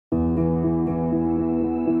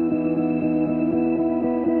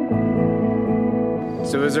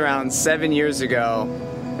So it was around 7 years ago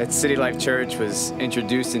that City Life Church was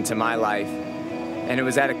introduced into my life. And it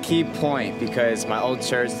was at a key point because my old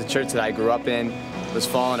church, the church that I grew up in, was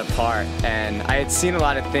falling apart. And I had seen a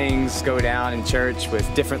lot of things go down in church with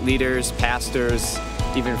different leaders, pastors,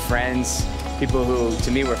 even friends, people who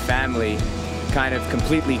to me were family, kind of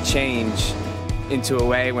completely change into a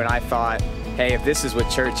way when I thought, hey, if this is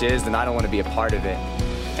what church is, then I don't want to be a part of it.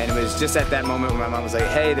 And it was just at that moment when my mom was like,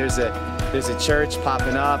 hey, there's a church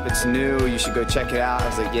popping up, it's new, you should go check it out. I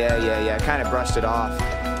was like, yeah. I kind of brushed it off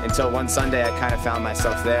until one Sunday I kind of found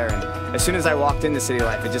myself there. And as soon as I walked into City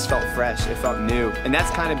Life, it just felt fresh, it felt new. And that's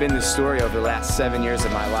kind of been the story over the last 7 years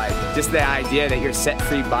of my life. Just the idea that you're set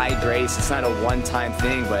free by grace. It's not a one-time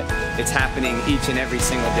thing, but it's happening each and every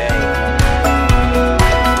single day.